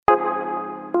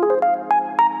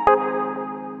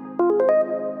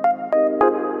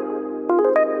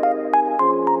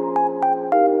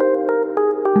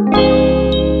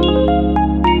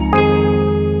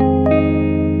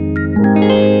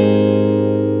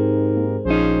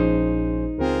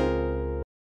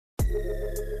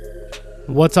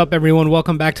What's up, everyone?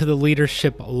 Welcome back to the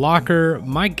Leadership Locker.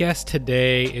 My guest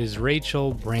today is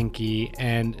Rachel Brenke,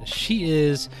 and she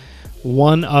is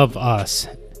one of us.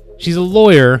 She's a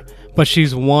lawyer, but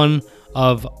she's one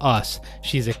of us.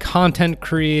 She's a content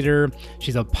creator,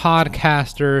 she's a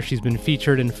podcaster, she's been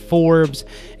featured in Forbes,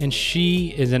 and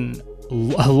she is a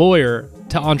lawyer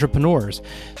to entrepreneurs,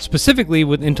 specifically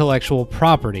with intellectual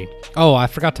property. Oh, I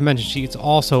forgot to mention, she's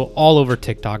also all over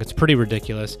TikTok. It's pretty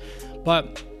ridiculous.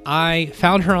 But I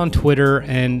found her on Twitter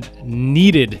and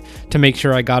needed to make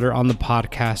sure I got her on the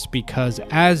podcast because,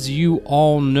 as you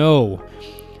all know,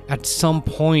 at some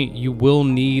point you will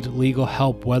need legal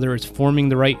help, whether it's forming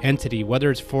the right entity,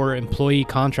 whether it's for employee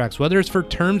contracts, whether it's for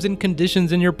terms and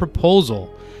conditions in your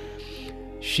proposal.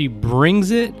 She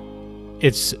brings it.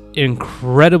 It's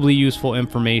incredibly useful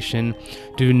information.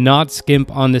 Do not skimp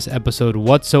on this episode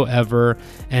whatsoever,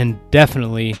 and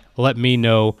definitely let me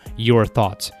know your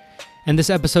thoughts. And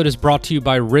this episode is brought to you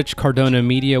by Rich Cardona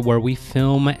Media, where we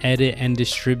film, edit, and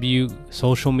distribute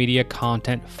social media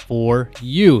content for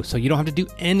you. So you don't have to do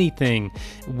anything.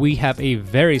 We have a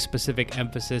very specific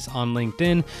emphasis on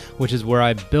LinkedIn, which is where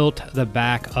I built the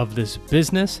back of this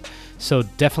business. So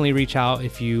definitely reach out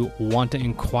if you want to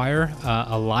inquire.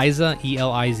 Eliza,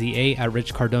 E-L-I-Z-A, at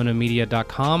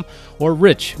richcardonamedia.com, or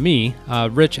Rich, me,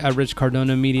 Rich at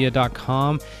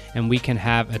richcardonamedia.com, and we can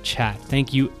have a chat.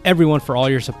 Thank you, everyone, for all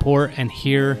your support, and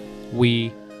here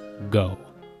we go.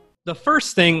 The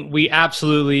first thing we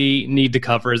absolutely need to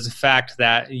cover is the fact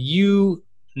that you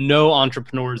know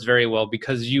entrepreneurs very well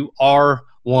because you are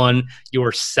one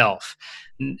yourself.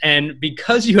 And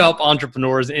because you help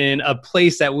entrepreneurs in a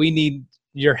place that we need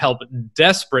your help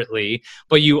desperately,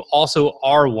 but you also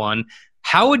are one,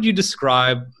 how would you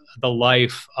describe the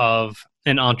life of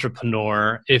an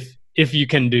entrepreneur if you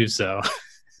can do so?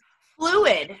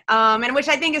 Fluid, and which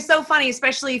I think is so funny,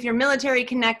 especially if you're military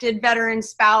connected, veteran,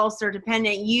 spouse, or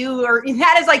dependent.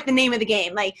 That is like the name of the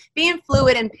game. Like, being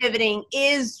fluid and pivoting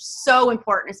is so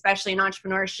important, especially in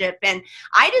entrepreneurship. And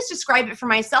I just describe it for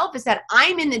myself as that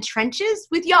I'm in the trenches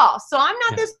with y'all. So I'm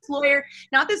not this lawyer,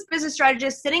 not this business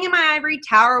strategist sitting in my ivory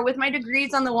tower with my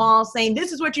degrees on the wall saying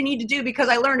this is what you need to do because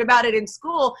I learned about it in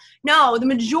school. No, the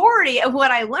majority of what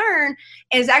I learned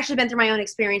has actually been through my own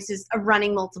experiences of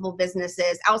running multiple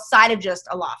businesses outside of just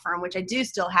a law firm, which I do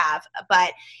still have.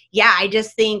 But yeah, I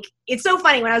just think it's so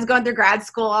funny. When I was going through grad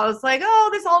school, I was like,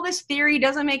 all this theory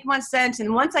doesn't make much sense.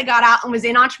 And once I got out and was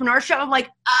in entrepreneurship, I'm like,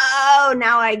 oh,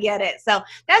 now I get it. So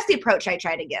that's the approach I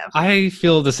try to give. I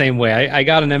feel the same way. I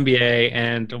got an MBA,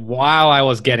 and while I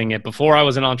was getting it, before I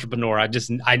was an entrepreneur, I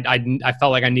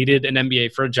felt like I needed an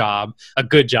MBA for a job, a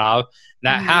good job.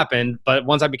 That happened. But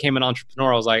once I became an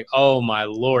entrepreneur, I was like, oh my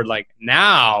Lord, like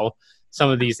now some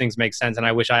of these things make sense, and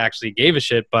I wish I actually gave a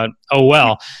shit, but oh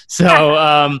well.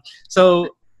 So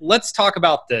let's talk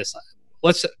about this.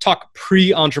 Let's talk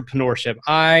pre-entrepreneurship.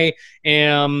 I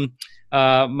am,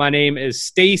 my name is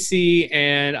Stacy,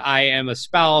 and I am a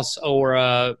spouse or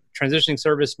a transitioning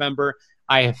service member.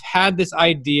 I have had this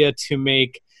idea to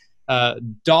make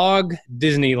dog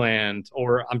Disneyland,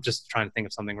 or I'm just trying to think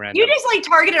of something random. You just like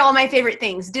targeted all my favorite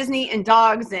things, Disney and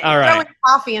dogs, and throwing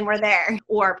coffee, and we're there,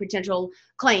 or potential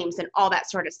claims and all that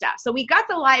sort of stuff. So we got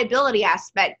the liability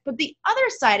aspect, but the other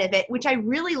side of it, which I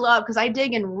really love because I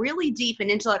dig in really deep in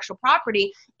intellectual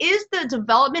property, is the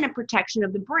development and protection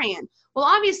of the brand. Well,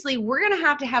 obviously, we're going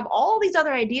to have all these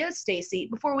other ideas, Stacy,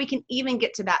 before we can even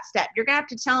get to that step. You're going to have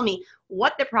to tell me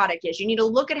what the product is. You need to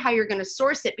look at how you're going to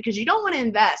source it, because you don't want to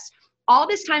invest all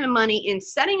this time and money in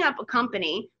setting up a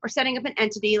company or setting up an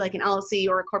entity like an LLC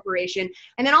or a corporation,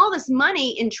 and then all this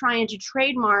money in trying to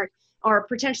trademark or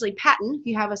potentially patent if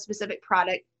you have a specific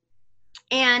product,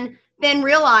 and then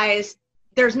realize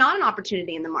there's not an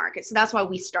opportunity in the market. So that's why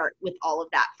we start with all of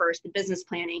that first, the business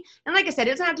planning. And like I said,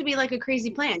 it doesn't have to be like a crazy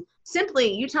plan.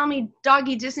 Simply, you tell me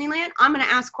Doggy Disneyland, I'm going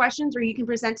to ask questions, or you can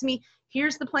present to me,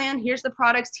 here's the plan, here's the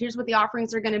products, here's what the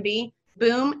offerings are going to be.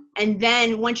 Boom. And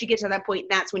then once you get to that point,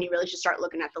 that's when you really should start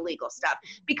looking at the legal stuff,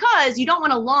 because you don't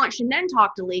want to launch and then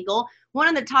talk to legal. One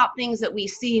of the top things that we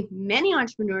see many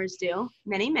entrepreneurs do,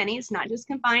 many, it's not just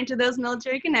confined to those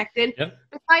military connected,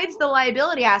 besides the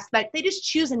liability aspect, they just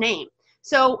choose a name.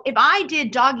 So if I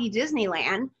did Doggy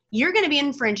Disneyland, you're going to be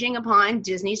infringing upon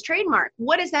Disney's trademark.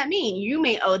 What does that mean? You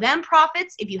may owe them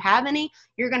profits. If you have any,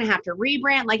 you're going to have to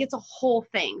rebrand. Like, it's a whole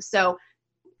thing. So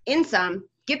in sum,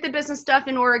 get the business stuff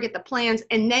in order, get the plans,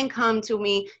 and then come to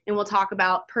me and we'll talk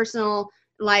about personal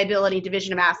liability,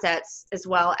 division of assets, as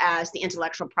well as the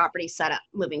intellectual property setup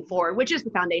moving forward, which is the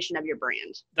foundation of your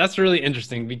brand. That's really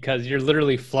interesting because you're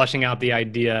literally flushing out the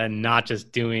idea and not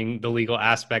just doing the legal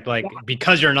aspect. Like,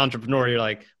 because you're an entrepreneur, you're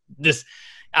like, this,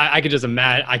 I could just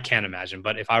imagine. I can't imagine,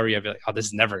 but if I were you, I'd be like, "Oh, this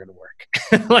is never going to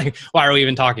work. Like, why are we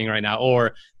even talking right now?"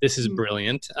 Or this is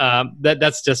brilliant.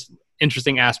 That's just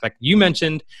interesting aspect. You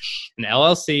mentioned an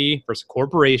LLC versus a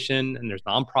corporation, and there's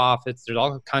nonprofits. There's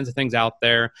all kinds of things out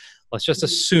there. Let's just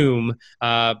assume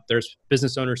there's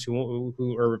business owners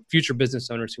who are future business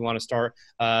owners who want to start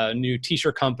a new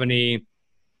t-shirt company,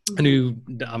 a new,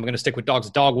 I'm going to stick with dogs,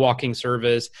 dog walking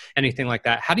service, anything like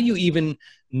that. How do you even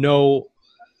know?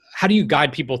 How do you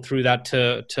guide people through that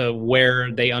to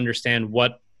where they understand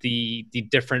what the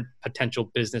different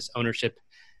potential business ownership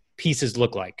pieces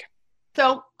look like?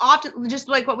 So often, just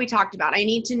like what we talked about, I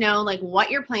need to know like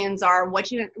what your plans are, what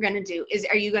you're going to do.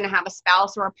 Are you going to have a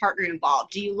spouse or a partner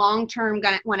involved? Do you long-term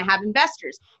want to have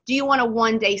investors? Do you want to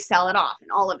one day sell it off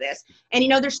and all of this? And,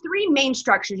 there's three main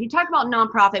structures. You talk about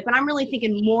nonprofit, but I'm really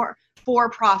thinking more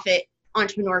for-profit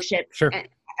entrepreneurship. Sure.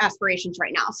 Aspirations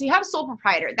right now. So you have a sole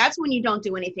proprietor. That's when you don't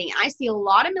do anything. And I see a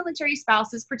lot of military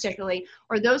spouses particularly,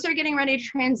 or those that are getting ready to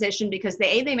transition because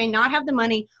they may not have the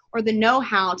money or the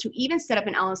know-how to even set up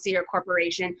an LLC or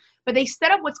corporation, but they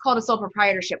set up what's called a sole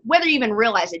proprietorship, whether you even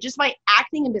realize it, just by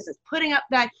acting in business, putting up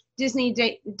that Disney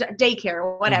daycare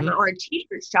or whatever, or a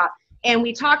t-shirt shop. And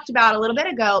we talked about a little bit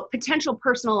ago, potential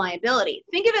personal liability.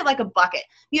 Think of it like a bucket.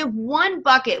 You have one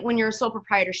bucket when you're a sole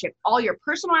proprietorship, all your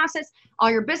personal assets,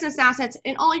 all your business assets,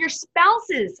 and all your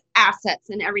spouse's assets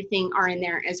and everything are in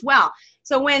there as well.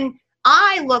 So when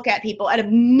I look at people at a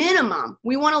minimum,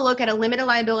 we want to look at a limited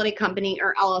liability company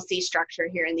or LLC structure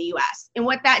here in the US. And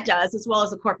what that does, as well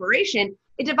as a corporation,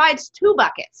 it divides two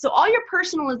buckets. So all your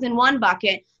personal is in one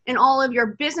bucket and all of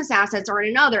your business assets are in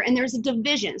another, and there's a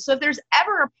division. So if there's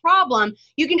ever a problem,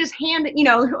 you can just hand it,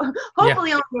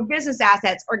 hopefully all your business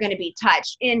assets are going to be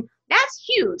touched. And that's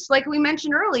huge. Like we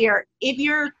mentioned earlier, if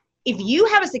you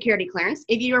have a security clearance,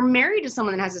 if you're married to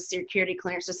someone that has a security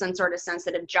clearance to some sort of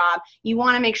sensitive job, you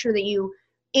want to make sure that you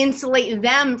insulate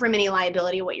them from any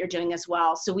liability of what you're doing as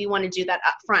well. So we want to do that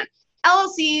up front.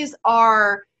 LLCs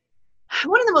are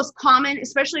one of the most common,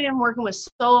 especially in working with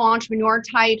solo entrepreneur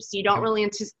types. You don't really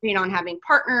anticipate on having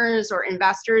partners or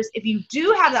investors. If you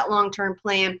do have that long-term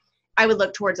plan, I would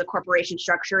look towards a corporation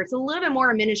structure. It's a little bit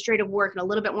more administrative work and a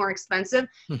little bit more expensive,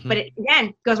 but it,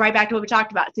 again, goes right back to what we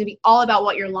talked about. It's going to be all about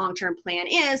what your long-term plan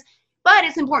is, but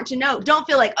it's important to note, don't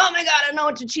feel like, oh my God, I don't know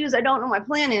what to choose. I don't know what my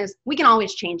plan is. We can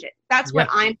always change it. That's what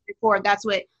I'm for. That's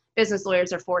what business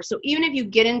lawyers are for. So even if you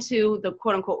get into the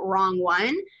quote unquote wrong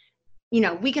one,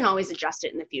 we can always adjust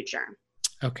it in the future.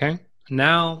 Okay.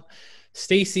 Now,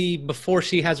 Stacy, before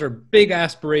she has her big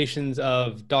aspirations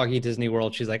of Doggy Disney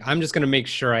World, she's like, I'm just going to make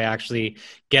sure I actually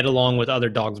get along with other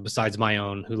dogs besides my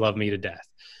own who love me to death.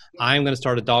 I'm going to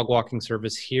start a dog walking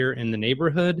service here in the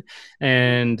neighborhood,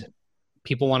 and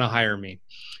people want to hire me.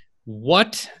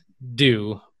 What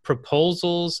do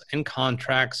proposals and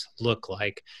contracts look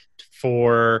like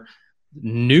for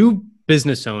new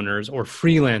business owners or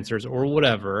freelancers or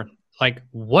whatever? Like,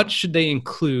 what should they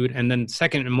include? And then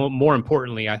second, and more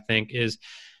importantly, I think, is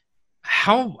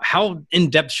how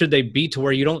in-depth should they be to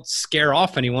where you don't scare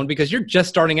off anyone because you're just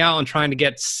starting out and trying to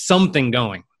get something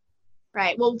going?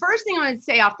 Right. Well, first thing I want to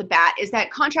say off the bat is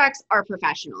that contracts are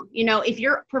professional. If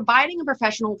you're providing a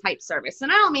professional type service, and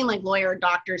I don't mean like lawyer,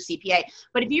 doctor, CPA,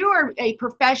 but if you are a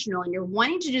professional and you're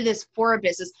wanting to do this for a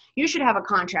business, you should have a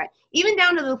contract. Even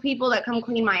down to the people that come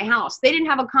clean my house, they didn't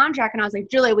have a contract, and I was like,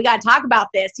 Julia, we got to talk about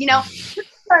this. Do you know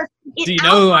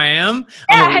who I am?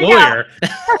 I'm a lawyer.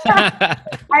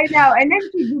 I know. And then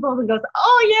she Googles and goes,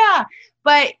 oh yeah.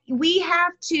 But you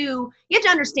have to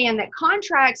understand that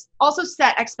contracts also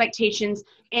set expectations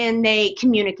and they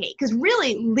communicate. Because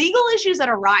really, legal issues that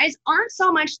arise aren't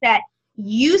so much that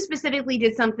you specifically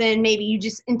did something, maybe you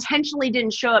just intentionally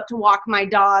didn't show up to walk my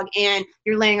dog and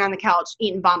you're laying on the couch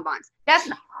eating bonbons. That's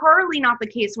hardly not the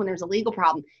case when there's a legal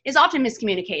problem. It's often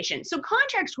miscommunication. So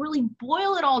contracts really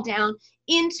boil it all down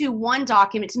into one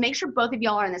document to make sure both of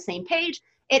y'all are on the same page.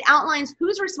 It outlines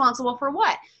who's responsible for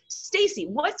what. Stacy,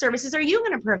 what services are you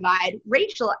going to provide?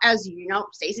 Rachel, as you know,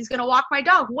 Stacy's going to walk my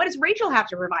dog. What does Rachel have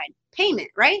to provide? Payment,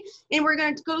 right? And we're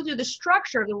going to go through the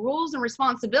structure of the rules and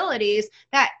responsibilities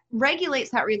that regulates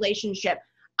that relationship.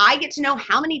 I get to know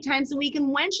how many times a week and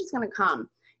when she's going to come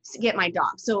to get my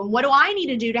dog. So what do I need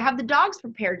to do to have the dogs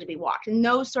prepared to be walked and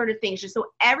those sort of things, just so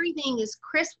everything is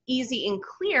crisp, easy, and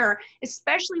clear,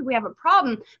 especially if we have a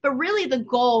problem. But really the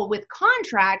goal with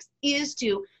contracts is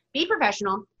to be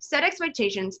professional, set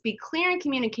expectations, be clear in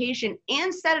communication,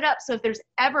 and set it up so if there's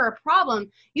ever a problem,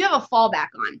 you have a fallback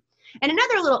on. And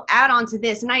another little add-on to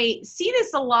this, and I see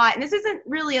this a lot, and this isn't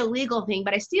really a legal thing,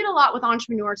 but I see it a lot with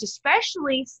entrepreneurs,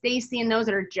 especially Stacy and those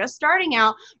that are just starting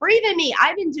out, or even me.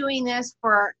 I've been doing this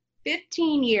for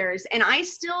 15 years, and I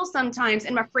still sometimes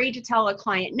am afraid to tell a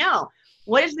client no.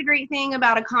 What is the great thing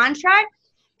about a contract?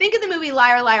 Think of the movie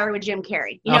Liar Liar with Jim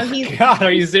Carrey. You know, God,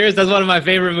 are you serious? That's one of my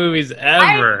favorite movies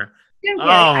ever. Jim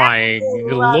Carrey,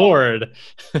 Oh my Lord.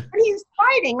 And he's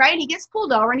fighting, right? And he gets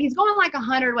pulled over, and he's going like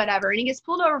 100, whatever. And he gets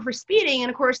pulled over for speeding.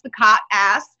 And of course, the cop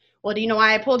asks, "Well, do you know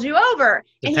why I pulled you over?"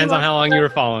 Depends on how long you were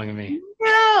following me.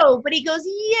 No, but he goes,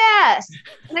 yes.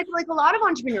 And I feel like a lot of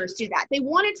entrepreneurs do that. They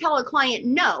want to tell a client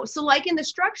no. So like in the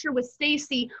structure with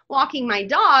Stacy walking my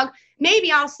dog,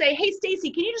 maybe I'll say, hey, Stacy,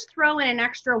 can you just throw in an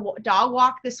extra dog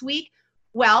walk this week?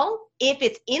 Well, if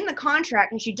it's in the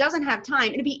contract and she doesn't have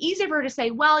time, it'd be easier for her to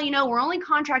say, well, you know, we're only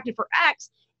contracted for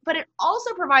X, but it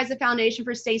also provides a foundation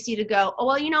for Stacy to go, oh,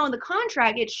 well, you know, in the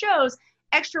contract, it shows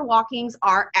extra walkings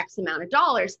are X amount of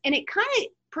dollars. And it kind of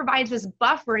provides this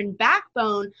buffer and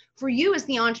backbone for you as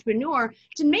the entrepreneur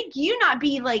to make you not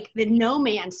be like the no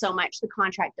man so much. The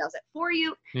contract does it for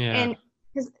you. Yeah. And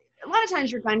because a lot of times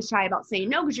you're gun shy about saying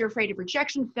no because you're afraid of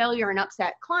rejection, failure, an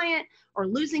upset client, or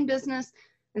losing business.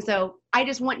 And so I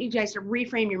just want you guys to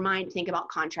reframe your mind to think about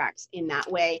contracts in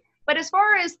that way. But as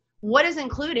far as what is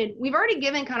included, we've already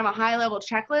given kind of a high level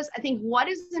checklist. I think what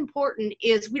is important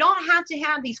is we don't have to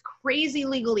have these crazy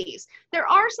legalese. There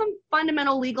are some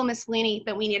fundamental legal miscellany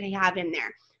that we need to have in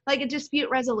there, like a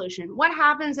dispute resolution. What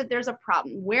happens if there's a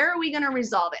problem? Where are we going to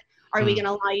resolve it? Are we going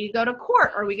to allow you to go to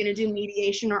court? Are we going to do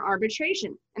mediation or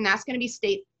arbitration? And that's going to be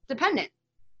state dependent.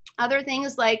 Other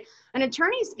things like an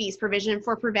attorney's fees provision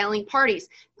for prevailing parties.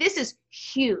 This is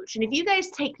huge. And if you guys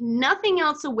take nothing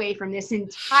else away from this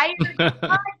entire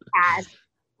podcast,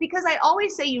 because I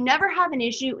always say you never have an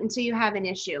issue until you have an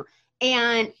issue.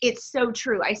 And it's so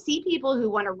true. I see people who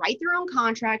want to write their own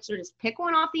contracts or just pick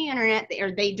one off the internet,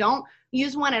 or they don't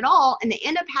use one at all, and they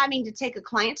end up having to take a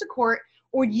client to court,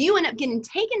 or you end up getting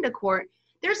taken to court.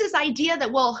 There's this idea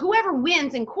that, well, whoever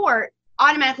wins in court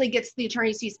automatically gets the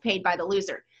attorney's fees paid by the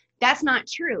loser. That's not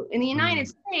true. In the United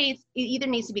States, it either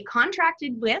needs to be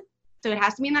contracted with, so it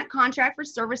has to be in that contract for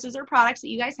services or products that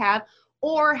you guys have,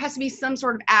 or has to be some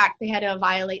sort of act. They had to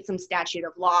violate some statute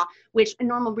of law, which a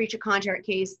normal breach of contract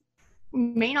case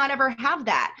may not ever have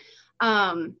that.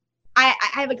 I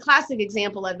have a classic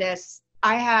example of this.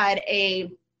 I had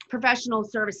a professional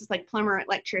services like plumber,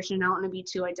 electrician, I don't want to be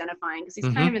too identifying because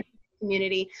he's kind of in the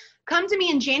community, come to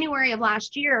me in January of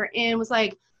last year and was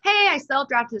like, hey, I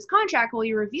self-drafted this contract. Will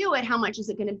you review it? How much is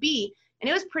it going to be? And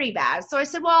it was pretty bad. So I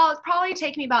said, well, it's probably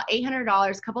take me about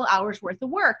 $800, a couple of hours worth of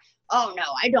work. Oh no,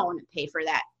 I don't want to pay for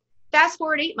that. Fast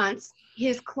forward 8 months,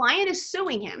 his client is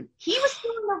suing him. He was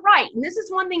still in the right. And this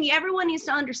is one thing everyone needs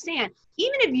to understand.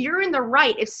 Even if you're in the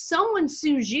right, if someone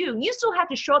sues you, you still have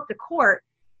to show up to court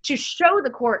to show the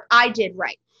court I did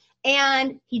right.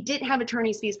 And he didn't have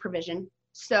attorney's fees provision.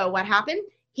 So what happened?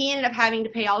 He ended up having to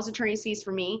pay all his attorney's fees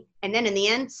for me. And then in the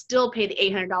end, still pay the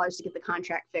 $800 to get the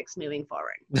contract fixed moving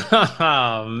forward.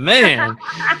 Oh, man.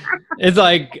 It's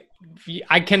like,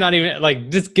 I cannot even,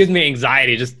 like, this gives me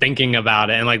anxiety just thinking about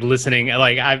it and like listening.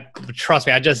 Like, trust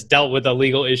me, I just dealt with a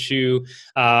legal issue.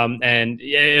 And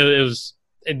it was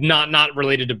not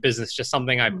related to business, just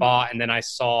something I bought. And then I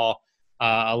saw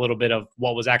a little bit of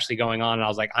what was actually going on. And I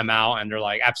was like, I'm out. And they're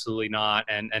like, absolutely not.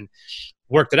 And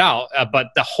worked it out. But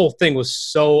the whole thing was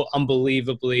so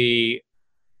unbelievably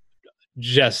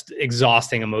just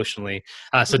exhausting emotionally.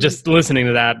 So just listening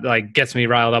to that, like, gets me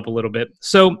riled up a little bit.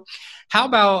 So how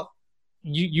about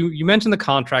you mentioned the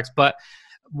contracts, but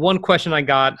one question I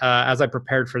got as I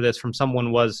prepared for this from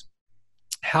someone was,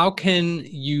 how can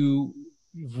you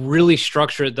really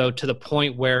structure it though to the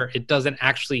point where it doesn't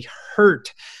actually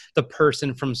hurt the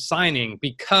person from signing?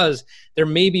 Because there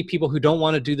may be people who don't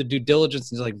want to do the due diligence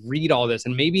and just like read all this.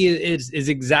 And maybe it is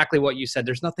exactly what you said.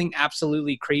 There's nothing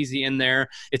absolutely crazy in there.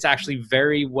 It's actually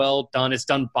very well done. It's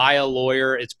done by a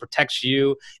lawyer. It protects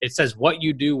you. It says what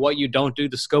you do, what you don't do.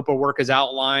 The scope of work is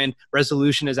outlined.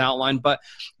 Resolution is outlined. But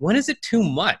when is it too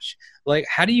much? Like,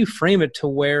 how do you frame it to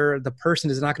where the person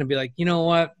is not going to be like, you know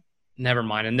what? Never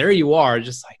mind. And there you are,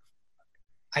 just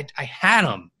like, I had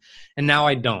them and now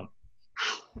I don't.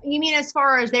 You mean as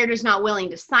far as they're just not willing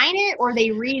to sign it, or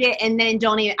they read it and then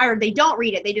don't even, or they don't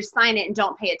read it, they just sign it and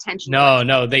don't pay attention?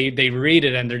 No, they read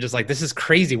it and they're just like, this is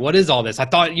crazy. What is all this? I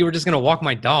thought you were just going to walk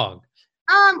my dog.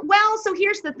 Well, so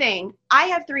here's the thing. I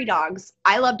have 3 dogs.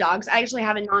 I love dogs. I actually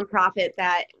have a nonprofit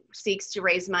that seeks to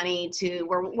raise money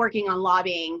we're working on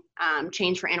lobbying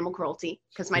change for animal cruelty,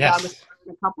 because my dog was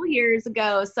a couple years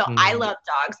ago. So I love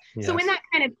dogs. Yes. So in that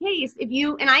kind of case,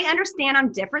 and I understand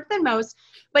I'm different than most,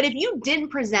 but if you didn't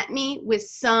present me with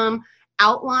some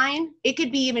outline. It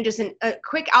could be even just a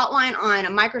quick outline on a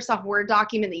Microsoft Word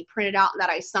document that you printed out that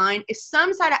I signed. Is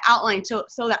some sort of outline so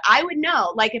that I would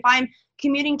know, like if I'm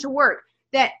commuting to work,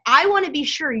 that I want to be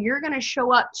sure you're going to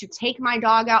show up to take my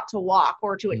dog out to walk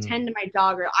or to attend to my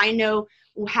dog, or I know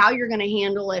how you're going to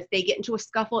handle if they get into a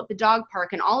scuffle at the dog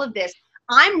park and all of this.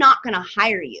 I'm not going to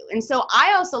hire you. And so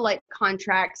I also like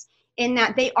contracts in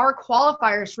that they are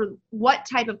qualifiers for what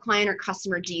type of client or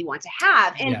customer do you want to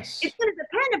have. And it's going to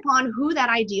depend upon who that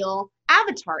ideal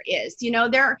avatar is. You know,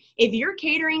 if you're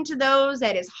catering to those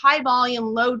that is high volume,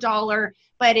 low dollar,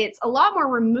 but it's a lot more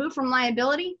removed from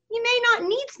liability, you may not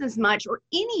need this much or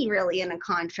any really in a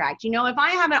contract. You know, if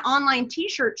I have an online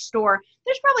t-shirt store,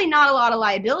 there's probably not a lot of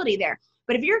liability there.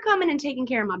 But if you're coming and taking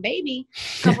care of my baby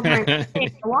a couple times a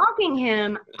day, walking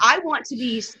him, I want to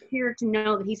be secure to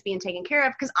know that he's being taken care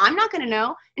of, because I'm not going to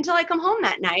know until I come home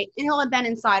that night and he'll have been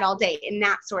inside all day and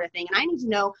that sort of thing. And I need to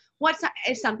know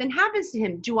if something happens to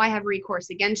him, do I have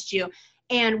recourse against you?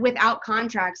 And without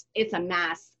contracts, it's a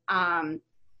mess. And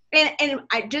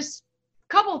I just,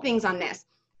 a couple of things on this.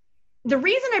 The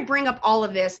reason I bring up all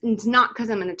of this is not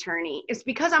because I'm an attorney. It's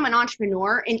because I'm an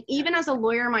entrepreneur. And even as a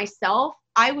lawyer myself,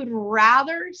 I would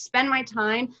rather spend my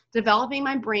time developing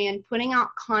my brand, putting out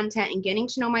content, and getting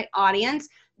to know my audience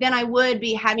than I would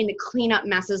be having to clean up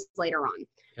messes later on. Yes.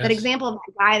 That example of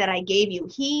that guy that I gave you,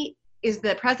 he is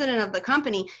the president of the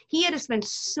company. He had to spend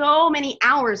so many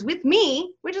hours with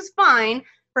me, which is fine,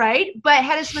 right? But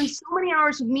had to spend so many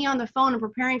hours with me on the phone and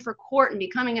preparing for court and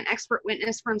becoming an expert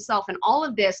witness for himself and all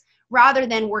of this, rather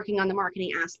than working on the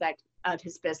marketing aspect of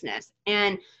his business.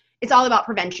 And it's all about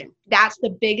prevention. That's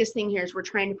the biggest thing here, is we're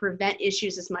trying to prevent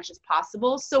issues as much as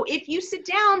possible. So if you sit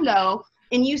down though,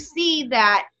 and you see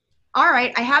that, all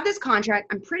right, I have this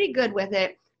contract, I'm pretty good with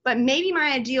it, but maybe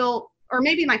my ideal, or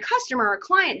maybe my customer or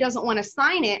client doesn't want to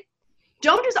sign it,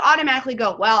 don't just automatically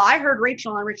go, well, I heard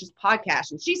Rachel on Rich's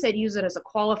podcast and she said use it as a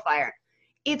qualifier.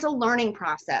 It's a learning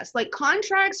process. Like,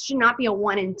 contracts should not be a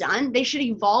one and done. They should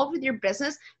evolve with your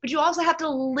business, but you also have to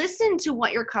listen to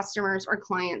what your customers or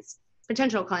clients,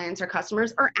 potential clients or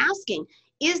customers, are asking.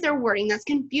 Is there wording that's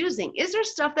confusing? Is there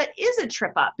stuff that is a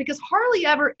trip up? Because hardly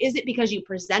ever is it because you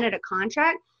presented a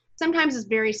contract. Sometimes it's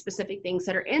very specific things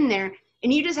that are in there,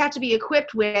 and you just have to be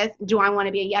equipped with, do I want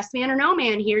to be a yes man or no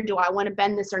man here? Do I want to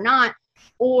bend this or not?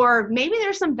 Or maybe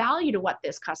there's some value to what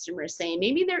this customer is saying.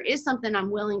 Maybe there is something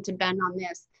I'm willing to bend on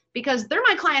this, because they're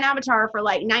my client avatar for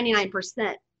like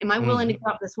 99%. Am I willing to give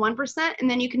up this 1%? And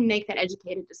then you can make that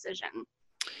educated decision.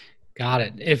 Got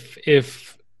it.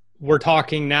 If we're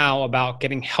talking now about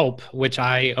getting help, which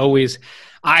I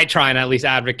try and at least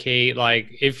advocate, like,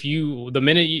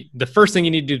 the first thing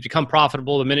you need to do to become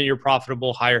profitable, the minute you're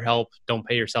profitable, hire help. Don't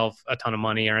pay yourself a ton of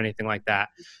money or anything like that.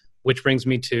 Which brings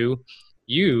me to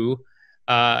you.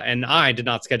 And I did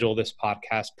not schedule this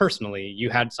podcast personally. You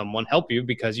had someone help you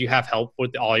because you have help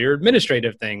with all your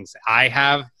administrative things. I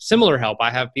have similar help.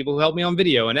 I have people who help me on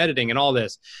video and editing and all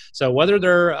this. So whether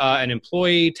they're an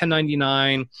employee,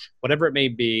 1099, whatever it may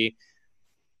be,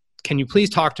 can you please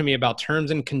talk to me about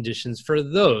terms and conditions for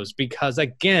those? Because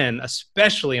again,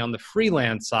 especially on the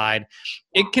freelance side,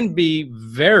 it can be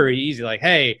very easy. Like,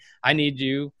 hey, I need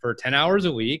you for 10 hours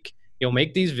a week. You'll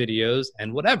make these videos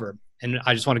and whatever. And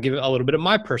I just want to give a little bit of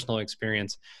my personal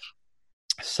experience.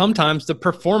 Sometimes the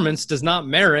performance does not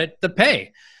merit the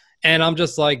pay. And I'm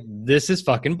just like, this is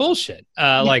fucking bullshit.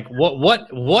 Like,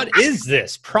 what is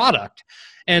this product?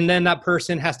 And then that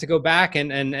person has to go back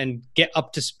and get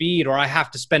up to speed, or I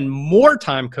have to spend more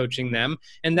time coaching them.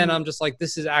 And then I'm just like,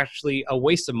 this is actually a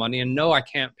waste of money. And no, I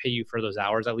can't pay you for those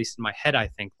hours. At least in my head, I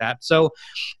think that. So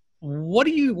what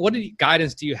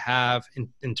guidance do you have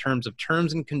in terms of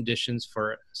terms and conditions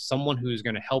for someone who's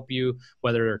going to help you,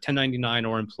 whether they're 1099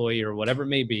 or employee or whatever it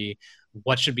may be?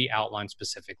 What should be outlined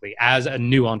specifically as a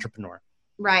new entrepreneur?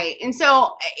 Right. And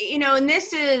so, and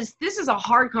this is a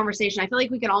hard conversation. I feel like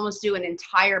we could almost do an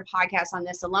entire podcast on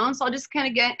this alone. So I'll just kind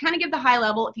of give the high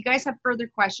level. If you guys have further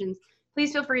questions,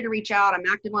 please feel free to reach out. I'm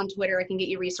active on Twitter. I can get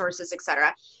you resources,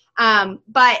 etc.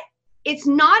 But it's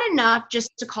not enough just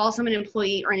to call someone an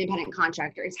employee or an independent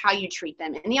contractor. It's how you treat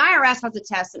them. And the IRS has a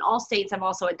test, and all states have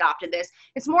also adopted this.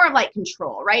 It's more of like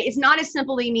control, right? It's not as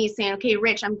simply me saying, okay,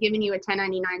 Rich, I'm giving you a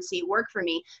 1099 so you work for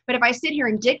me. But if I sit here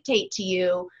and dictate to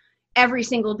you every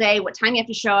single day what time you have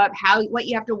to show up, what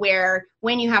you have to wear,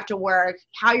 when you have to work,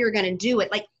 how you're going to do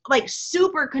it, like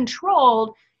super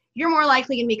controlled, you're more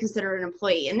likely going to be considered an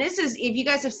employee. And this is, if you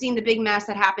guys have seen the big mess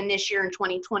that happened this year in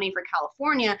 2020 for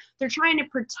California, they're trying to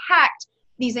protect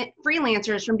these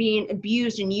freelancers from being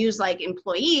abused and used like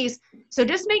employees. So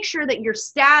just make sure that you're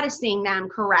statusing them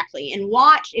correctly, and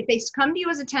watch if they come to you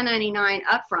as a 1099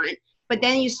 upfront, but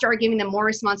then you start giving them more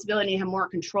responsibility and have more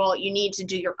control. You need to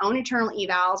do your own internal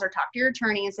evals or talk to your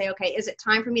attorney and say, okay, is it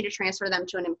time for me to transfer them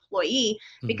to an employee?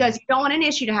 Because you don't want an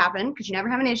issue to happen, because you never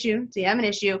have an issue, so you have an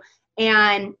issue.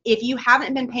 And if you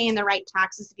haven't been paying the right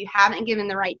taxes, if you haven't given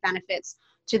the right benefits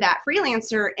to that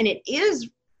freelancer, and it is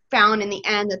found in the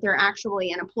end that they're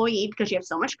actually an employee because you have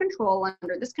so much control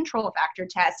under this control factor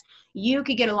test, you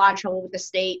could get a lot of trouble with the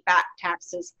state, back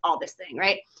taxes, all this thing,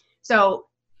 right? So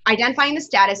identifying the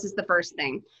status is the first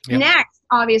thing. Yep. Next,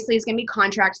 obviously, is going to be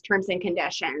contracts, terms, and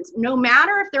conditions. No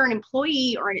matter if they're an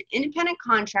employee or an independent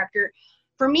contractor,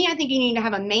 for me, I think you need to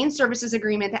have a main services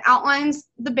agreement that outlines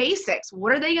the basics.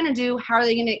 What are they going to do? How are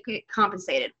they going to get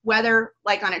compensated? Whether,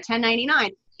 like on a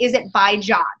 1099, is it by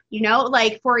job? You know,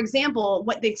 like, for example,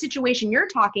 what the situation you're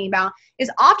talking about is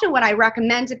often what I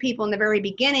recommend to people in the very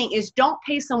beginning is don't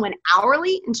pay someone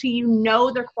hourly until you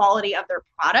know the quality of their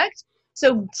product.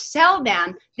 So tell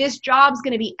them this job's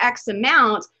going to be X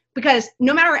amount, because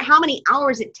no matter how many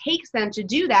hours it takes them to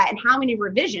do that and how many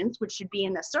revisions, which should be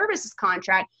in the services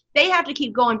contract, they have to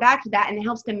keep going back to that, and it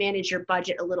helps to manage your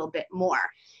budget a little bit more.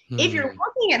 If you're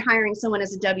looking at hiring someone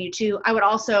as a W-2, I would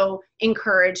also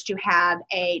encourage to have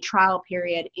a trial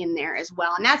period in there as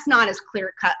well. And that's not as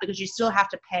clear cut because you still have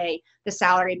to pay the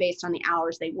salary based on the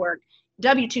hours they work.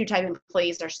 W-2 type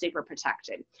employees are super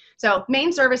protected. So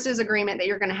main services agreement that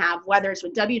you're going to have, whether it's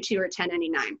with W-2 or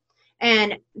 1099.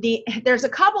 And there's a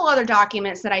couple other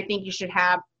documents that I think you should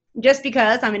have, just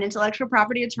because I'm an intellectual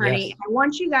property attorney. Yes. I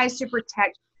want you guys to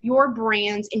protect your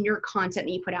brands and your content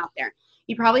that you put out there.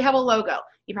 You probably have a logo.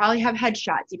 You probably have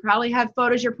headshots. You probably have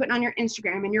photos you're putting on your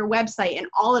Instagram and your website and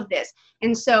all of this.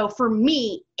 And so for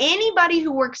me, anybody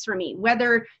who works for me,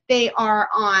 whether they are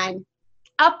on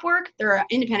Upwork, they're an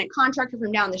independent contractor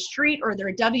from down the street, or they're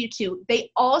a W-2,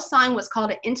 they all sign what's called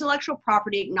an intellectual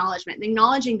property acknowledgement,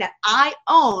 acknowledging that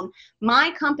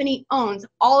my company owns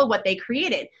all of what they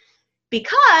created.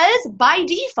 Because by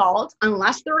default,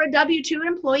 unless they're a W-2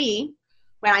 employee,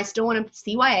 when I still want a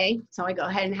CYA, so I go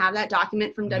ahead and have that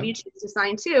document from W-2s to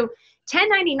sign too,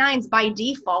 1099s by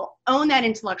default own that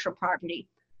intellectual property.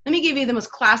 Let me give you the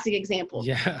most classic example.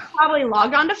 Yeah. Probably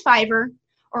logged onto Fiverr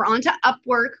or onto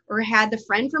Upwork, or had the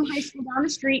friend from high school down the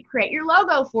street create your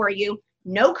logo for you.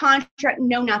 No contract,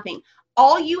 no nothing.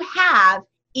 All you have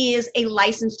is a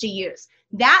license to use.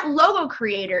 That logo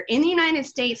creator in the United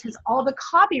States has all the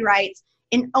copyrights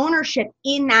and ownership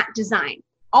in that design.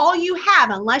 All you have,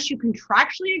 unless you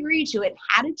contractually agree to it,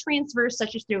 had a transfer,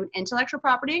 such as through an intellectual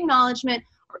property acknowledgement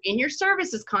or in your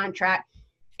services contract,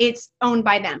 it's owned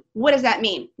by them. What does that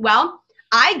mean? Well,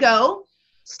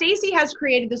 Stacy has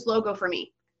created this logo for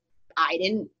me. I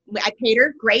paid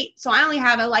her, great. So I only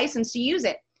have a license to use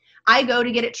it. I go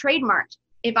to get it trademarked.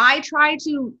 If I try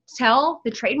to tell the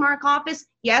trademark office,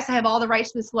 yes, I have all the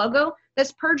rights to this logo,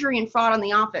 that's perjury and fraud on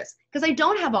the office, because I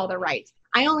don't have all the rights.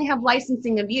 I only have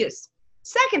licensing of use.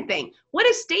 Second thing, what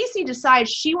if Stacy decides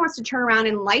she wants to turn around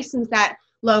and license that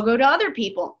logo to other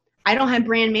people? I don't have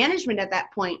brand management at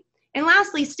that point. And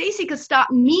lastly, Stacy could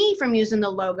stop me from using the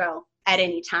logo at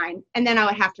any time, and then I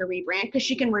would have to rebrand because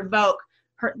she can revoke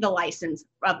the license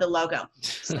of the logo.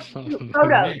 Substitute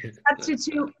photos,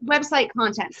 substitute website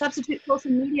content, substitute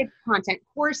social media content,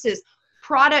 courses,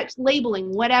 product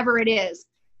labeling, whatever it is.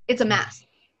 It's a mess.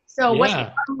 So what's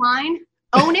the bottom line?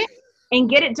 Own it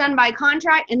and get it done by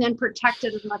contract, and then protect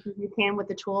it as much as you can with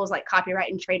the tools like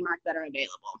copyright and trademark that are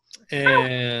available.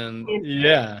 And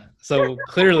so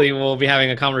clearly we'll be having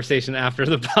a conversation after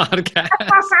the podcast.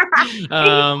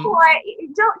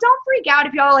 Don't freak out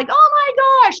if y'all are like, oh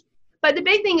my gosh. But the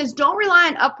big thing is, don't rely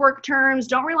on Upwork terms.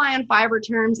 Don't rely on Fiverr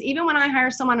terms. Even when I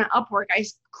hire someone on Upwork, I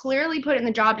clearly put in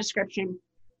the job description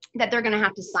that they're going to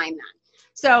have to sign that.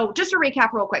 So just to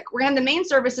recap real quick, we're going to have the main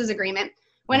services agreement.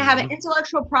 We're going to have an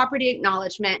intellectual property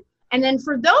acknowledgement. And then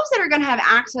for those that are going to have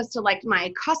access to like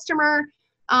my customer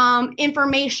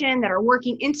information, that are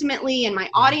working intimately in my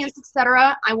audience,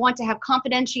 etc., I want to have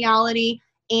confidentiality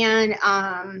and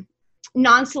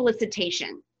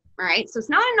non-solicitation. All right, so it's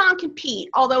not a non-compete,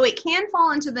 although it can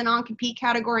fall into the non-compete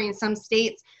category in some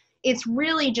states. It's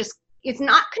really just, it's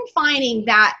not confining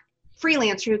that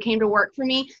freelancer who came to work for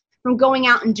me from going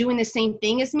out and doing the same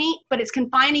thing as me, but it's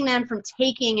confining them from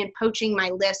taking and poaching my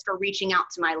list or reaching out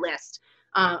to my list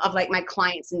of like my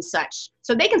clients and such.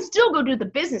 So they can still go do the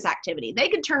business activity. They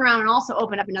could turn around and also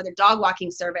open up another dog walking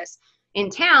service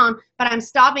in town, but I'm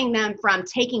stopping them from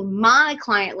taking my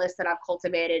client list that I've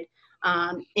cultivated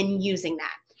and using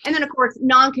that. And then, of course,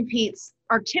 non-competes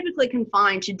are typically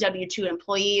confined to W-2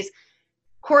 employees.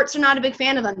 Courts are not a big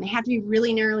fan of them. They have to be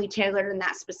really narrowly tailored and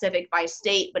that specific by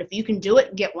state. But if you can do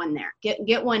it, get one there.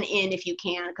 Get one in if you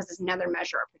can, because it's another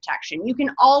measure of protection. You can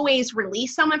always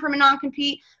release someone from a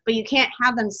non-compete, but you can't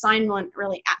have them sign one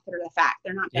really after the fact.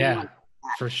 They're not going to want that.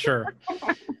 For sure.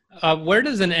 Where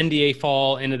does an NDA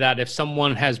fall into that? If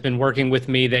someone has been working with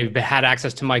me, they've had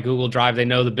access to my Google Drive, they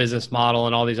know the business model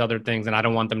and all these other things, and I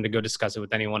don't want them to go discuss it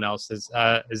with anyone else. Is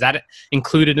that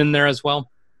included in there as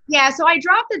well? Yeah, so I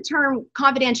dropped the term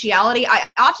confidentiality. I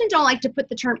often don't like to put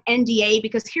the term NDA,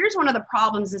 because here's one of the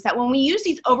problems is that when we use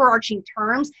these overarching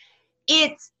terms,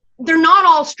 they're not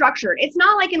all structured. It's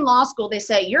not like in law school, they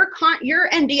say your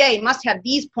NDA must have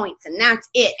these points and that's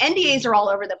it. NDAs are all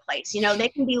over the place. They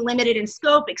can be limited in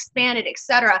scope, expanded,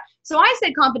 etc. So I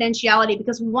said confidentiality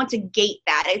because we want to gate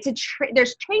that.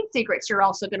 There's trade secrets you're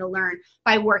also going to learn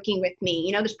by working with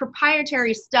me. There's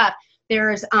proprietary stuff.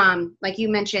 There's, like you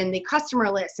mentioned, the customer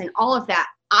lists and all of that.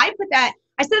 I said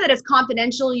that it's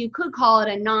confidential. You could call it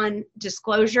a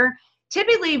non-disclosure.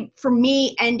 Typically, for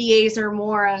me, NDAs are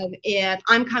more of if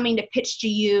I'm coming to pitch to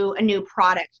you a new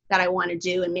product that I want to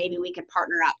do, and maybe we can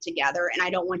partner up together, and I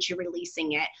don't want you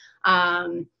releasing it.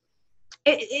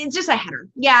 It's just a header.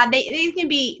 Yeah, they can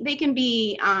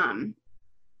be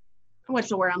what's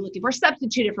the word I'm looking for?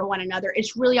 Substituted for one another.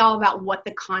 It's really all about what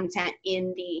the content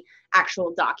in the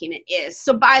actual document is.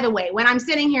 So by the way, when I'm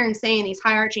sitting here and saying these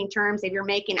high arching terms, if you're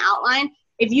making outline,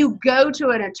 if you go to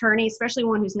an attorney, especially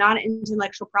one who's not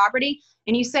intellectual property,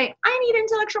 and you say, I need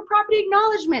intellectual property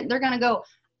acknowledgement, they're going to go,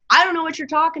 I don't know what you're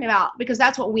talking about, because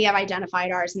that's what we have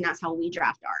identified ours, and that's how we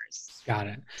draft ours. Got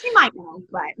it. You might know,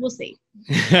 but we'll see.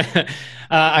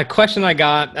 A question I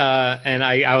got, and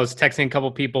I was texting a couple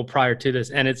people prior to this,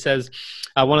 and it says,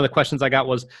 one of the questions I got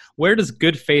was, where does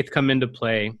good faith come into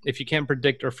play if you can't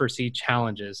predict or foresee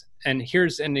challenges? And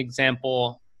here's an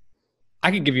example.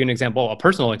 I could give you an example, a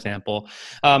personal example.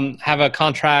 Have a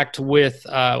contract with,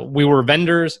 we were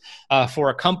vendors for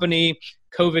a company.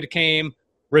 COVID came.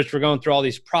 Rich, we're going through all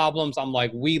these problems. I'm like,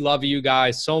 we love you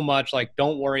guys so much. Like,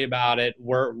 don't worry about it.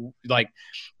 We're like,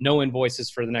 no invoices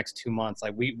for the next 2 months.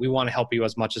 Like, we want to help you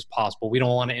as much as possible. We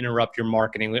don't want to interrupt your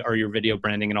marketing or your video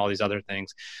branding and all these other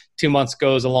things. 2 months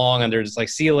goes along and they're just like,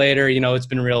 see you later. It's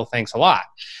been real. Thanks a lot.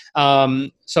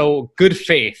 So good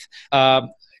faith.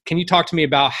 Can you talk to me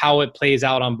about how it plays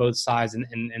out on both sides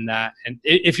in that? And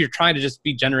if you're trying to just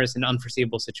be generous in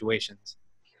unforeseeable situations?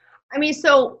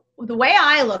 So the way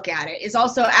I look at it is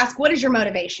also ask, what is your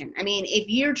motivation? If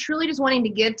you're truly just wanting to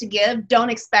give, don't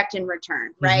expect in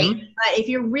return, right? Mm-hmm. But if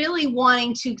you're really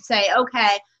wanting to say,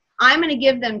 okay, I'm going to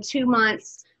give them 2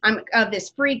 months of this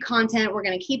free content, we're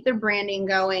going to keep their branding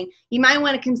going, you might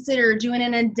want to consider doing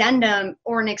an addendum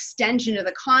or an extension of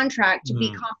the contract to be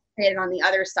compensated on the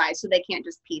other side, so they can't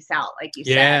just peace out, like you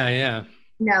said. Yeah.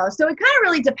 No, so it kind of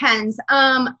really depends.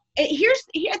 I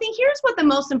think here's what the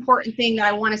most important thing that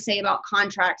I want to say about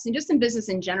contracts and just in business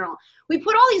in general. We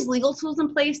put all these legal tools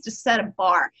in place to set a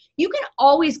bar. You can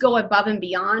always go above and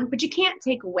beyond, but you can't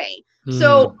take away.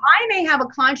 So I may have a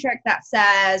contract that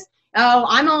says, oh,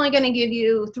 I'm only going to give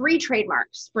you 3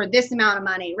 trademarks for this amount of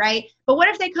money, right? But what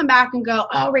if they come back and go,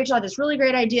 oh, Rachel, I had this really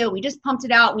great idea. We just pumped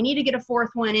it out. We need to get a 4th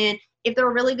one in. If they're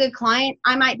a really good client,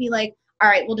 I might be like, all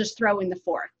right, we'll just throw in the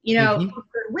 4th,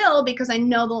 goodwill, because I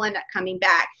know they'll end up coming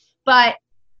back. But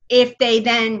if they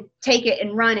then take it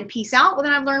and run and peace out, well,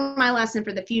 then I've learned my lesson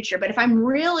for the future. But if I'm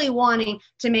really wanting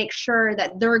to make sure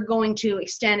that they're going to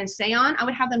extend and stay on, I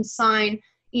would have them sign,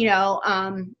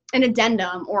 an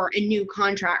addendum or a new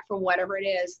contract for whatever it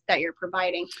is that you're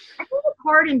providing. I think it's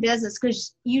hard in business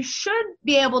because you should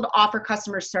be able to offer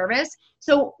customer service.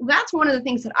 So that's one of the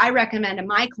things that I recommend to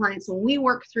my clients when we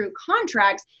work through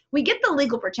contracts. We get the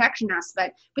legal protection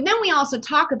aspect, but then we also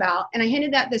talk about, and I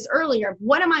hinted at this earlier,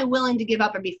 what am I willing to give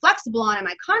up and be flexible on in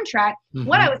my contract?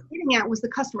 What I was getting at was the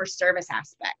customer service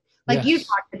aspect. Like you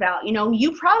talked about,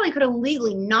 you probably could have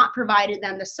legally not provided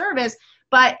them the service,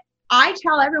 but I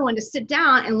tell everyone to sit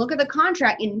down and look at the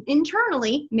contract and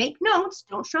internally make notes,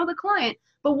 don't show the client,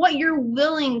 but what you're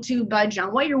willing to budge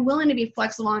on, what you're willing to be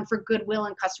flexible on for goodwill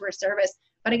and customer service.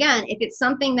 But again, if it's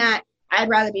something that I'd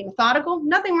rather be methodical,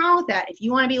 nothing wrong with that. If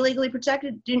you want to be legally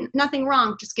protected, nothing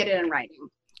wrong, just get it in writing.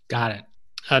 Got it.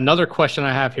 Another question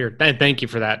I have here, thank you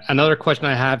for that. Another question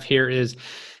I have here is,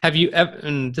 have you ever,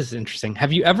 and this is interesting,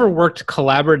 have you ever worked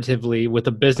collaboratively with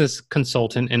a business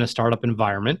consultant in a startup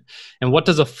environment? And what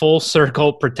does a full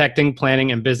circle protecting,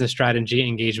 planning, and business strategy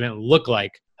engagement look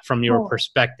like from your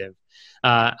perspective?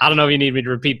 I don't know if you need me to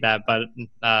repeat that, but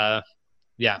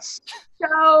yeah.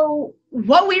 So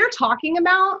what we are talking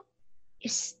about,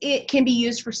 it can be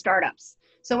used for startups.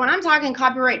 So when I'm talking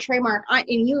copyright, trademark, and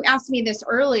you asked me this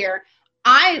earlier,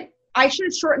 I I should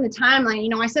have shortened the timeline. You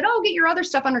know, I said, oh, get your other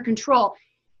stuff under control.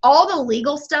 All the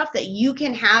legal stuff that you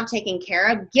can have taken care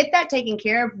of, get that taken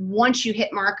care of once you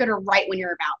hit market or right when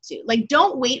you're about to. Like,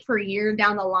 don't wait for a year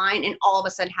down the line and all of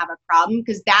a sudden have a problem,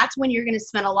 because that's when you're going to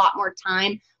spend a lot more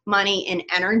time, money, and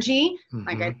energy. Mm-hmm.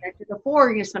 Like I mentioned before,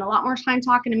 you're going to spend a lot more time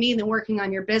talking to me than working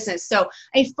on your business. So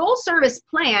a full service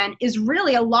plan is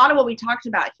really a lot of what we talked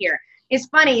about here. It's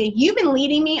funny, you've been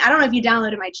leading me, I don't know if you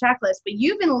downloaded my checklist, but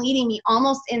you've been leading me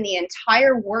almost in the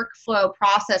entire workflow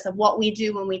process of what we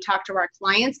do when we talk to our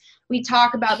clients. We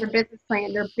talk about their business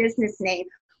plan, their business name,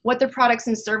 what their products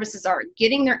and services are,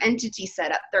 getting their entity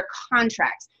set up, their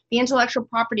contracts, the intellectual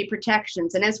property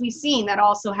protections. And as we've seen, that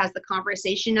also has the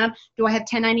conversation of, do I have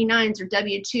 1099s or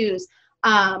W-2s?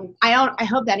 I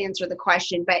hope that answered the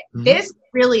question, but this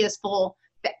really is full.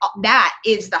 That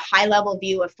is the high level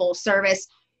view of full service.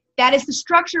 That is the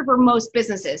structure for most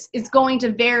businesses. It's going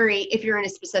to vary if you're in a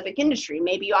specific industry.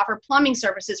 Maybe you offer plumbing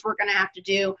services. We're going to have to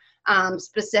do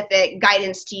specific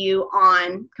guidance to you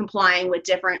on complying with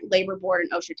different labor board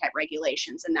and OSHA type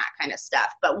regulations and that kind of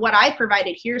stuff. But what I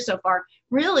provided here so far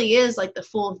really is like the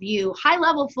full view, high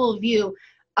level full view,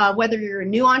 whether you're a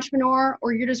new entrepreneur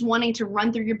or you're just wanting to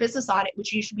run through your business audit,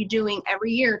 which you should be doing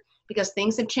every year because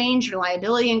things have changed, your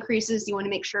liability increases. You want to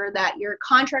make sure that your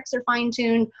contracts are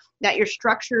fine-tuned, that your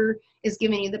structure is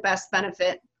giving you the best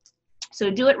benefit.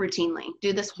 So do it routinely.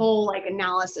 Do this whole like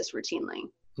analysis routinely.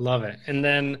 Love it. And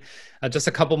then just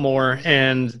a couple more.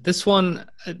 And this one,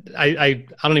 I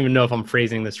don't even know if I'm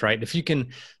phrasing this right. If you can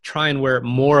try and wear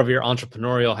more of your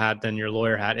entrepreneurial hat than your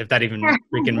lawyer hat, if that even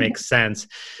freaking makes sense.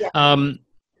 Yeah.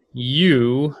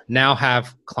 You now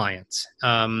have clients.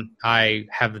 I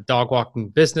have a dog walking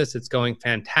business. It's going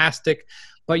fantastic.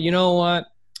 But you know what?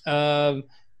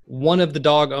 One of the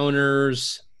dog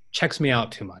owners checks me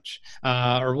out too much.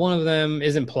 Or one of them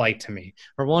isn't polite to me.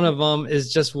 Or one of them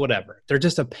is just whatever. They're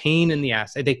just a pain in the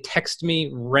ass. They text me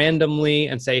randomly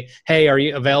and say, hey, are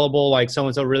you available? Like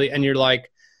so-and-so really? And you're like,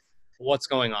 what's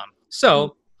going on?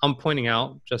 So I'm pointing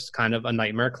out just kind of a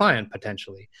nightmare client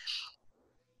potentially.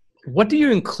 What do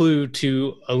you include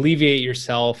to alleviate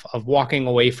yourself of walking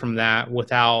away from that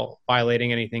without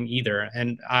violating anything either?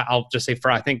 And I'll just say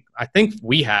I think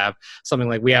we have something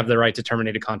like we have the right to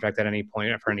terminate a contract at any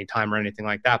point for any time or anything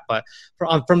like that. But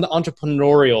from the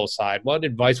entrepreneurial side, what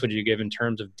advice would you give in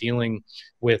terms of dealing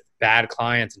with bad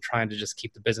clients and trying to just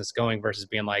keep the business going versus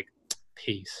being like,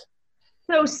 peace?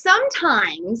 So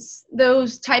sometimes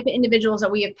those type of individuals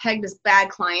that we have pegged as bad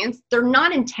clients, they're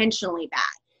not intentionally bad.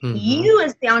 Mm-hmm. You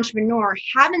as the entrepreneur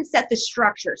haven't set the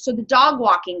structure. So the dog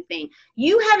walking thing,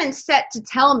 you haven't set to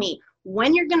tell me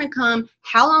when you're going to come,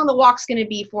 how long the walk's going to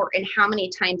be for, and how many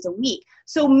times a week.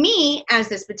 So me as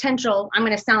this potential, I'm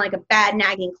going to sound like a bad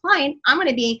nagging client. I'm going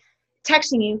to be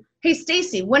texting you, hey,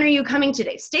 Stacy, when are you coming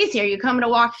today? Stacy, are you coming to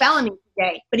walk Bellamy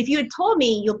today? But if you had told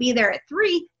me you'll be there at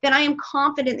 3, then I am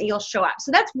confident that you'll show up.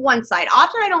 So that's one side.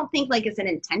 Often I don't think like it's an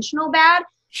intentional bad.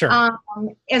 Sure.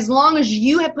 As long as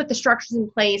you have put the structures in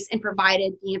place and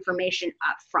provided the information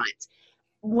up front.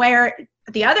 Where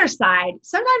the other side,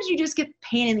 sometimes you just get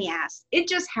pain in the ass. It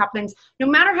just happens. No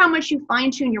matter how much you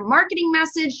fine tune your marketing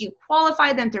message, you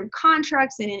qualify them through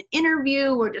contracts in an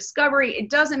interview or discovery, it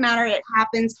doesn't matter. It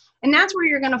happens. And that's where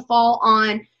you're going to fall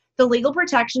on the legal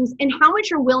protections and how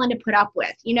much you're willing to put up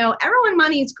with. You know, everyone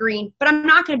money is green, but I'm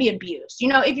not going to be abused. You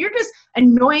know, if you're just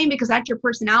annoying because that's your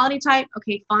personality type,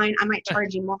 okay, fine. I might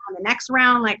charge you more on the next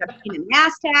round, like a pain in the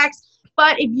ass tax.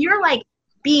 But if you're like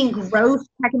being gross,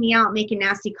 checking me out, making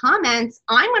nasty comments,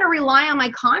 I'm going to rely on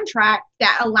my contract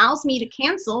that allows me to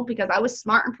cancel, because I was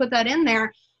smart and put that in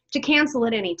there, to cancel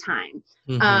at any time.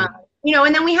 Mm-hmm. You know,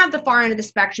 and then we have the far end of the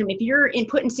spectrum. If you're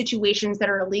put in situations that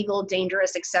are illegal,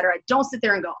 dangerous, etc., don't sit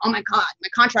there and go, oh my God, my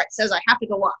contract says I have to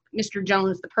go walk Mr.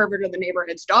 Jones, the pervert of the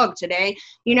neighborhood's dog today.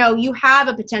 You know, you have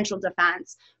a potential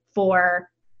defense for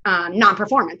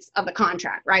non-performance of the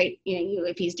contract, right? You know,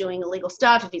 if he's doing illegal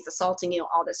stuff, if he's assaulting you,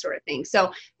 all this sort of thing.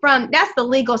 So that's the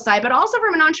legal side, but also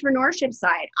from an entrepreneurship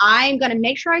side, I'm going to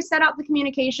make sure I set out the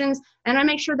communications and I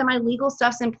make sure that my legal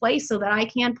stuff's in place so that I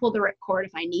can pull the ripcord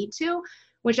if I need to.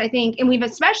 Which I think, and we've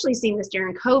especially seen this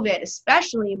during COVID,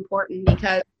 especially important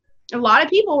because a lot of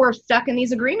people were stuck in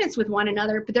these agreements with one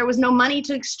another, but there was no money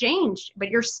to exchange, but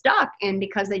you're stuck, and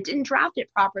because they didn't draft it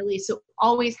properly. So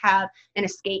always have an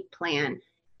escape plan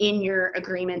in your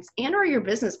agreements and or your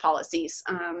business policies.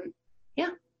 Yeah.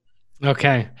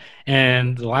 Okay.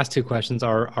 And the last 2 questions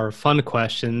are fun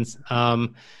questions.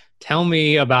 Tell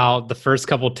me about the first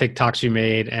couple TikToks you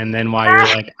made and then why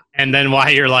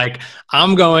you're like,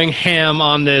 I'm going ham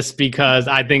on this because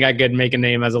I think I could make a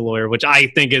name as a lawyer, which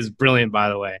I think is brilliant, by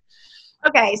the way.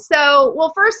 Okay, so,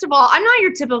 well, first of all, I'm not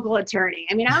your typical attorney.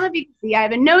 I mean, I don't know if you can see, I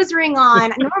have a nose ring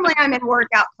on. Normally I'm in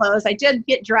workout clothes. I did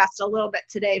get dressed a little bit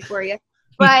today for you.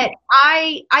 But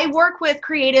I work with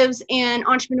creatives and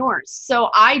entrepreneurs.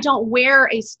 So I don't wear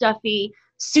a stuffy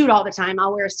suit all the time.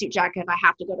 I'll wear a suit jacket if I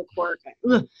have to go to court.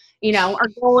 Ugh, our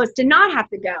goal is to not have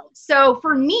to go. So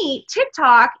for me,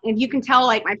 TikTok, if you can tell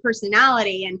like my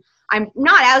personality, and I'm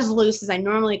not as loose as I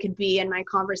normally could be in my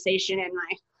conversation and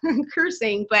my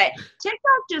cursing, but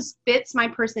TikTok just fits my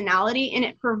personality and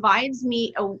it provides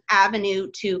me an avenue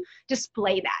to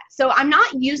display that. So I'm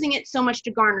not using it so much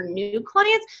to garner new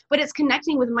clients, but it's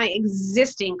connecting with my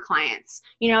existing clients,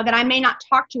 that I may not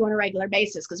talk to on a regular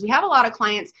basis, because we have a lot of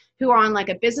clients who are on like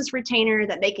a business retainer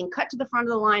that they can cut to the front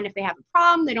of the line if they have a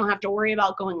problem. They don't have to worry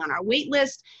about going on our wait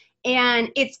list. And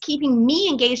it's keeping me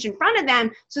engaged in front of them,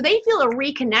 so they feel a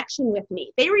reconnection with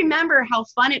me. They remember how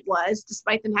fun it was,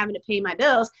 despite them having to pay my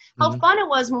bills, how fun it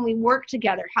was when we worked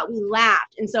together, how we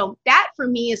laughed. And so that for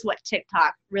me is what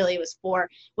TikTok really was for,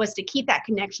 was to keep that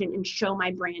connection and show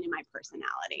my brand and my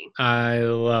personality. I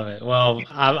love it. Well,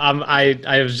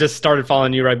 I was just started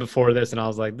following you right before this, and I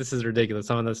was like, this is ridiculous.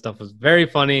 Some of this stuff was very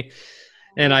funny.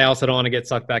 And I also don't want to get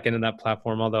sucked back into that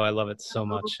platform, although I love it so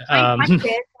much. My kids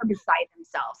are beside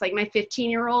themselves. Like my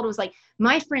 15-year-old was like,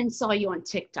 my friend saw you on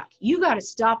TikTok. You got to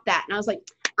stop that. And I was like,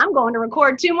 I'm going to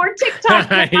record 2 more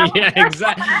TikToks. Yeah,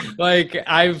 exactly. Like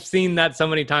I've seen that so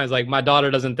many times. Like my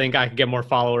daughter doesn't think I can get more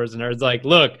followers, and it's like,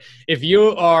 look, if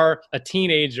you are a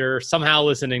teenager somehow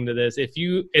listening to this,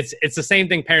 it's the same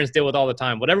thing parents deal with all the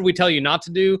time. Whatever we tell you not to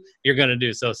do, you're going to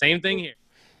do. So same thing here.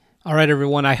 All right,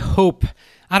 everyone. I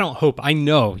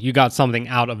know you got something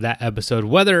out of that episode,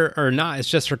 whether or not it's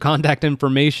just for contact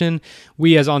information.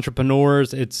 We as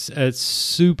entrepreneurs, it's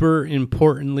super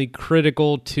importantly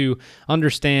critical to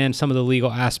understand some of the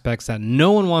legal aspects that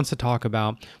no one wants to talk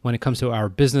about when it comes to our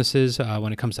businesses,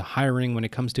 when it comes to hiring, when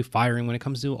it comes to firing, when it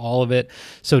comes to all of it.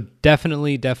 So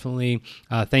definitely,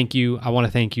 thank you. I want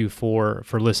to thank you for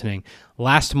listening.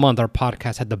 Last month, our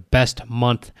podcast had the best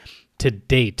month to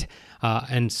date.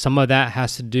 And some of that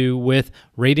has to do with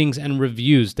ratings and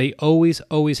reviews. They always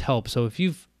help. So if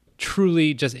you've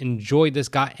truly just enjoyed this,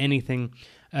 got anything,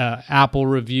 Apple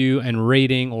review and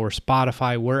rating, or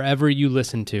Spotify, wherever you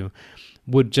listen to,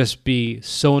 would just be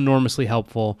so enormously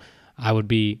helpful. I would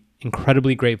be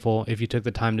incredibly grateful if you took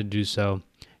the time to do so.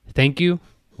 Thank you.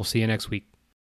 We'll see you next week.